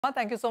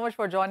Thank you so much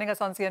for joining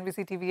us on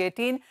CNBC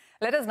TV18.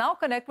 Let us now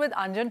connect with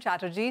Anjan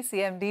Chatterjee,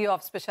 CMD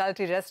of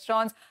Speciality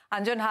Restaurants.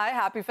 Anjan, hi,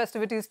 happy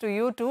festivities to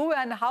you too.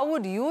 And how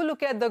would you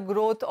look at the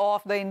growth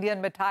of the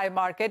Indian mithai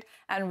market?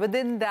 And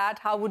within that,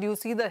 how would you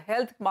see the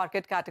health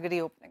market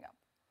category opening up?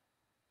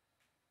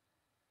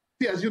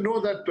 See, as you know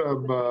that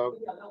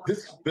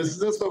this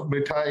business of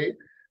mithai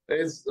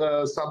is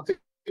something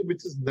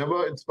which is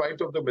never, in spite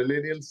of the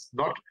millennials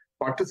not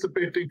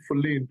participating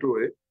fully into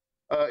it,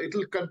 it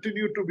will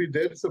continue to be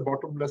there. It's a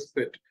bottomless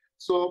pit.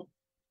 So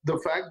the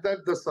fact that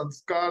the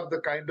sanskar, the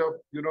kind of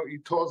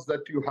ethos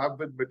that you have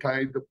with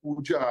mithai, the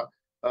puja,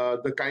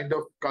 the kind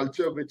of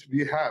culture which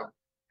we have,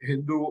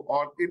 Hindu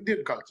or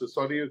Indian culture,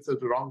 sorry, it's a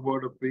wrong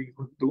word of being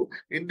Hindu,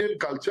 Indian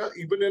culture,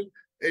 even in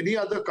any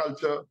other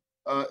culture,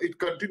 it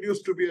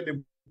continues to be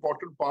an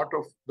important part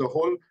of the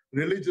whole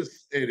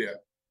religious area.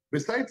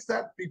 Besides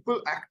that,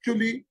 people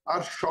actually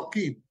are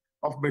shocking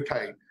of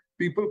mithai.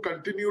 People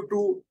continue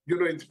to,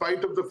 in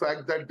spite of the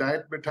fact that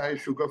diet mithai,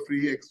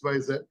 sugar-free,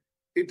 XYZ,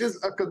 it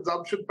is a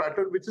consumption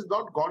pattern which has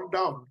not gone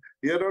down.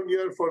 Year on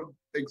year, for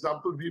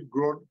example, we've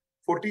grown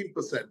 14%.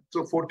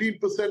 So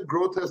 14%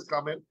 growth has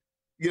come in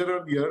year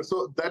on year.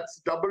 So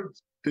that's double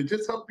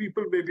digits. Some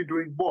people may be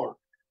doing more.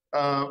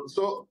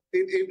 So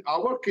in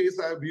our case,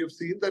 we have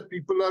seen that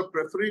people are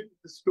preferring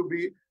this to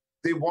be,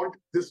 they want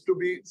this to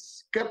be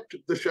kept,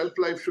 the shelf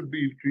life should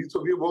be increased. So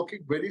we are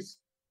working very,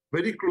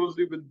 very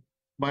closely with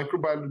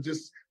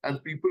microbiologists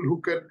and people who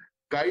can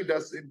guide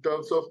us in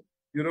terms of,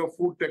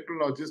 food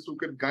technologists who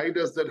can guide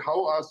us that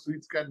how our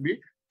sweets can be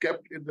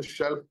kept in the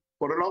shelf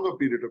for a longer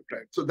period of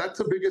time. So that's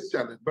the biggest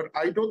challenge. But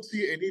I don't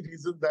see any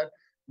reason that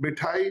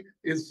mithai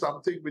is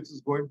something which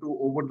is going to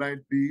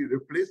overnight be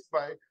replaced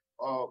by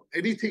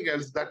anything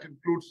else that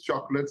includes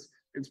chocolates,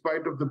 in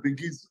spite of the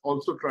biggies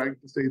also trying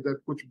to say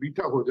that kuch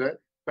meetha ho jaye.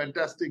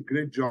 Fantastic,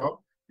 great job.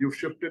 You've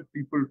shifted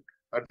people,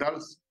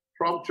 adults,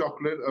 from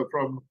chocolate,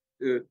 from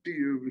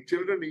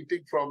children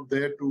eating from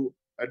there to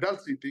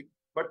adults eating.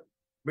 But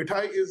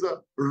mithai is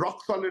a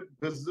rock solid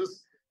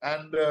business,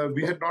 and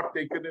we had not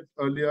taken it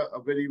earlier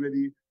very,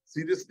 very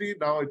seriously.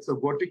 Now it's a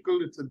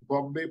vertical. It's in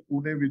Bombay,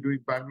 Pune, we're doing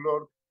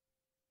Bangalore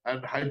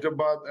and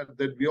Hyderabad, and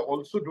then we are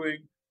also doing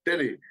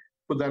Delhi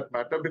for that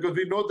matter, because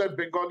we know that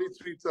Bengali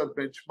sweets are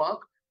benchmark,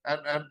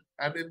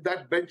 and in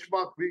that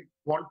benchmark, we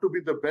want to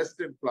be the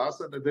best in class,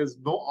 and there's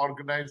no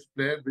organized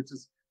player which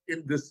is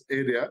in this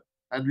area,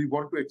 and we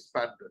want to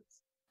expand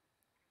this.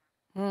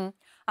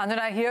 And then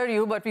I hear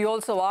you, but we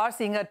also are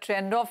seeing a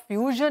trend of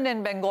fusion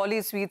in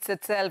Bengali sweets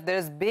itself.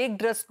 There's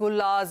baked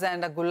rasgullas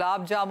and a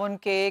gulab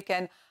jamun cake.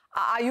 And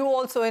are you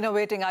also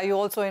innovating? Are you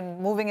also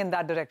moving in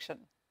that direction?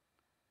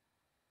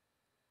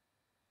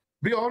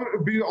 We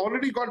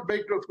already got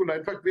baked rasgulla.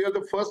 In fact, we are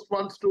the first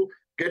ones to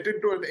get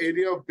into an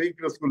area of baked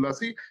rasgulla.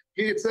 See,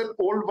 it's an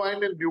old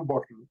wine in new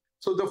bottle.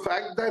 So the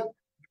fact that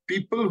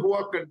people who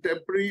are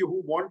contemporary,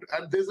 who want,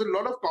 and there's a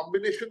lot of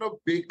combination of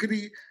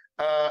bakery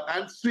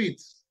and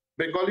sweets,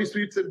 Bengali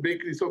sweets and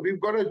bakery. So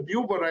we've got a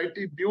new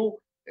variety, new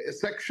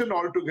section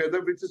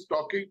altogether, which is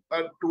talking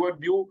to a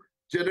new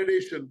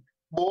generation.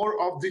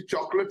 More of the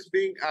chocolates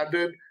being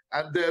added,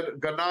 and their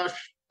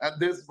ganache.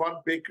 And there's one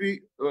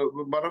bakery,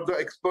 one of the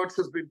experts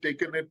has been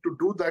taken in to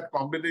do that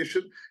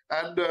combination,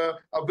 and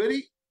a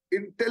very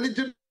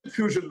intelligent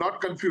fusion,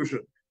 not confusion.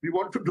 We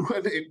want to do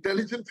an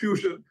intelligent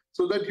fusion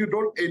so that you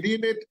don't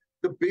alienate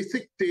the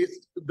basic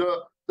taste,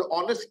 the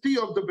honesty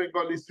of the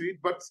Bengali sweet,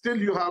 but still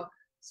you have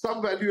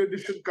some value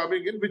addition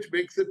coming in, which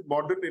makes it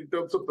modern in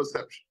terms of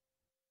perception.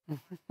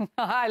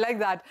 I like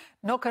that.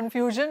 No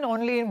confusion,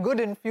 only good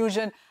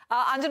infusion.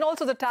 Anjan,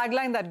 also the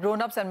tagline that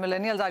grown-ups and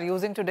millennials are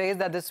using today is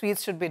that the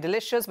sweets should be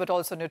delicious, but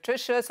also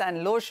nutritious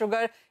and low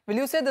sugar. Will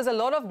you say there's a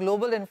lot of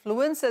global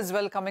influence as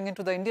well coming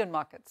into the Indian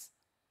markets?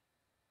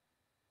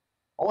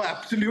 Oh,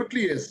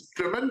 absolutely, yes.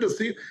 Tremendous.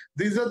 See,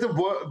 this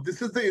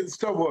is the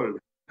Insta world.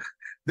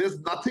 There's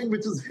nothing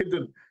which is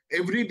hidden.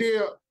 Every day,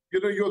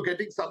 you're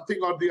getting something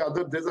or the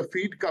other. There's a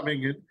feed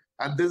coming in,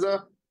 and there's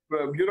a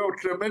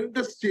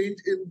tremendous change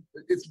in,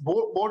 it's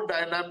more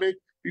dynamic.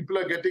 People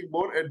are getting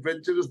more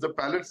adventurous. The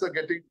palates are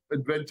getting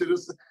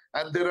adventurous,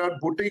 and there are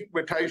boutique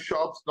mithai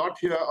shops, not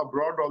here,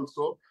 abroad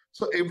also.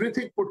 So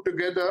everything put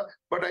together.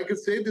 But I can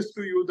say this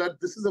to you that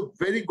this is a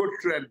very good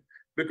trend,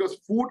 because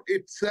food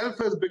itself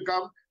has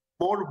become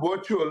more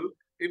virtual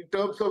in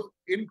terms of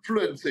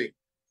influencing.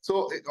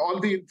 So all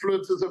the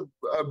influencers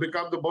have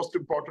become the most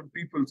important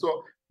people.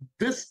 So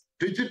this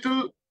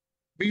digital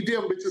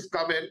medium which has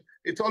come in,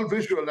 it's all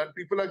visual, and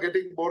people are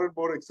getting more and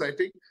more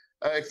excited.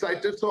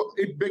 So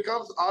it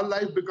becomes, our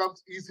life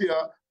becomes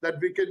easier, that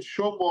we can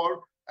show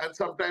more and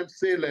sometimes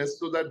say less,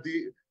 so that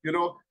the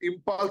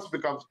impulse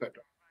becomes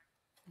better.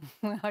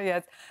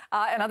 Yes.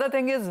 Another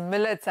thing is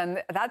millets,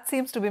 and that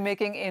seems to be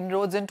making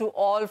inroads into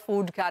all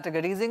food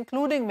categories,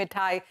 including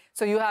mithai.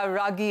 So you have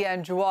ragi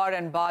and jowar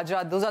and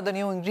bajra. Those are the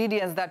new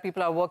ingredients that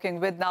people are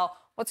working with now.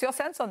 What's your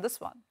sense on this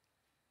one?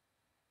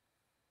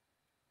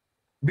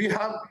 We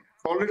have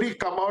already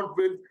come out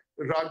with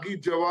ragi,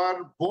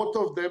 jawar, both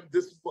of them.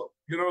 This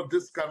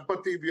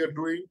Ganpati we are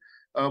doing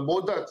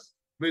modaks.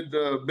 with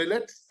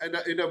millets and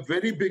in a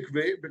very big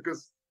way,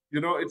 because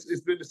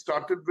it's been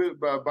started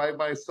by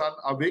my son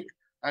Avik,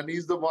 and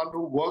he's the one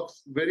who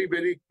works very,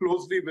 very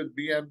closely with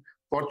me, and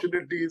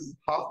fortunately he's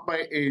half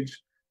my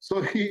age,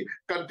 so he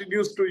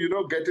continues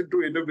to get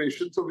into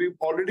innovation. So we've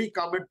already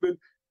come up with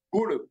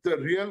good, the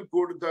real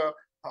good, the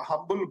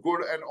humble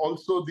good, and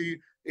also the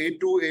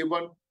A2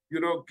 A1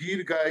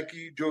 ghee गाय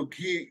की जो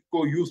घी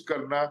को use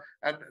करना,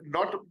 and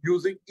not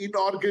using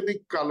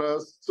inorganic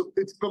colors. So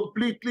it's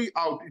completely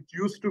out. It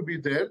used to be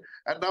there,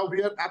 and now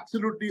we are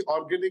absolutely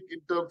organic in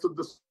terms of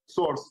the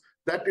source.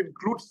 That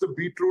includes the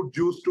beetroot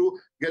juice to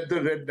get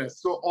the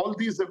redness. So all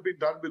these have been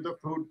done with the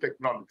food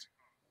technology.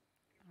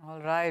 All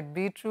right,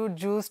 beetroot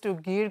juice to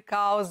ghee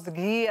cows,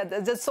 ghee.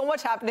 There's so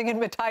much happening in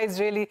mithais,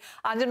 really.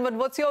 Anjan, but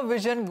what's your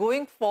vision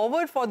going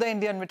forward for the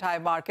Indian mithai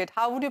market?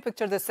 How would you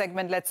picture this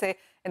segment, let's say,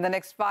 in the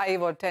next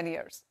 5 or 10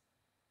 years?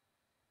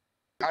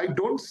 I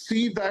don't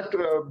see that,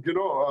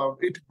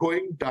 it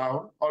going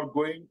down or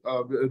going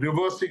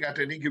reversing at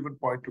any given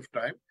point of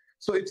time.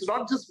 So it's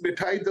not just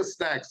mithai, the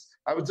snacks.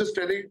 I was just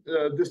telling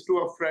this to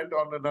a friend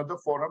on another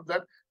forum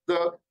that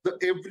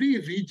every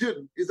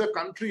region is a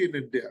country in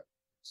India.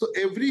 So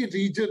every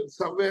region,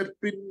 somewhere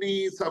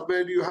pinni,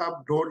 somewhere you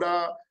have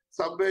doda,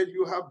 somewhere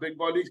you have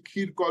Bengali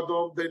kheer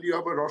kodom, then you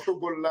have a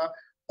rasgulla.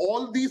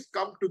 All these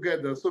come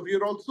together. So we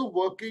are also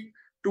working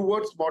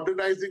towards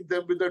modernizing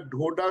them with a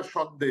doda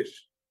shandesh,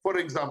 for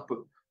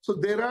example. So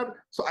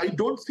I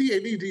don't see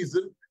any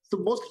reason.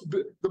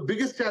 The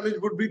biggest challenge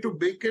would be to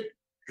make it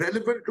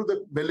relevant to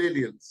the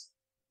millennials.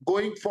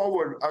 Going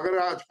forward, अगर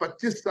आज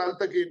 25 साल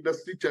तक ये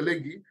industry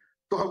चलेगी,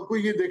 तो हमको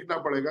ये देखना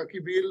पड़ेगा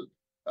कि we'll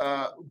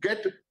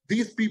get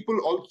these people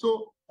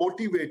also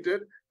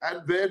motivated,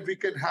 and where we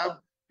can have,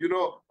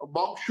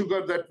 monk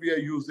sugar that we are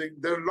using.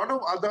 There are a lot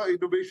of other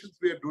innovations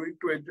we are doing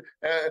to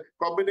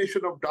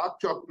combination of dark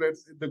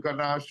chocolates in the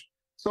ganache.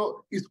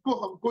 So इसको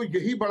हमको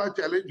यही बड़ा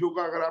challenge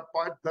होगा अगर आप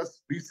 5,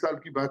 10, 20 साल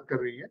की बात कर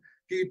रही हैं,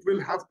 कि it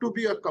will have to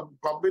be a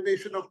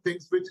combination of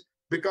things which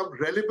become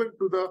relevant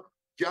to the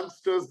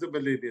youngsters, the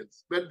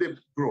millennials, when they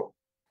grow.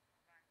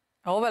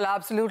 Oh, well,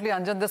 absolutely,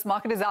 Anjan. This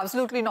market is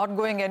absolutely not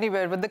going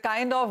anywhere with the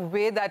kind of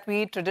way that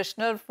we eat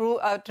traditional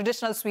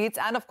sweets,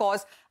 and, of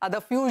course,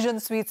 the fusion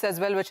sweets as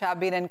well, which have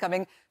been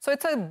incoming. So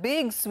it's a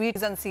big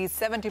sweets and sees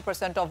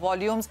 70% of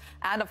volumes.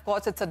 And, of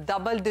course, it's a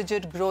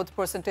double-digit growth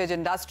percentage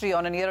industry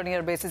on a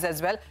year-on-year basis as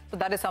well. So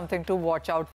that is something to watch out for.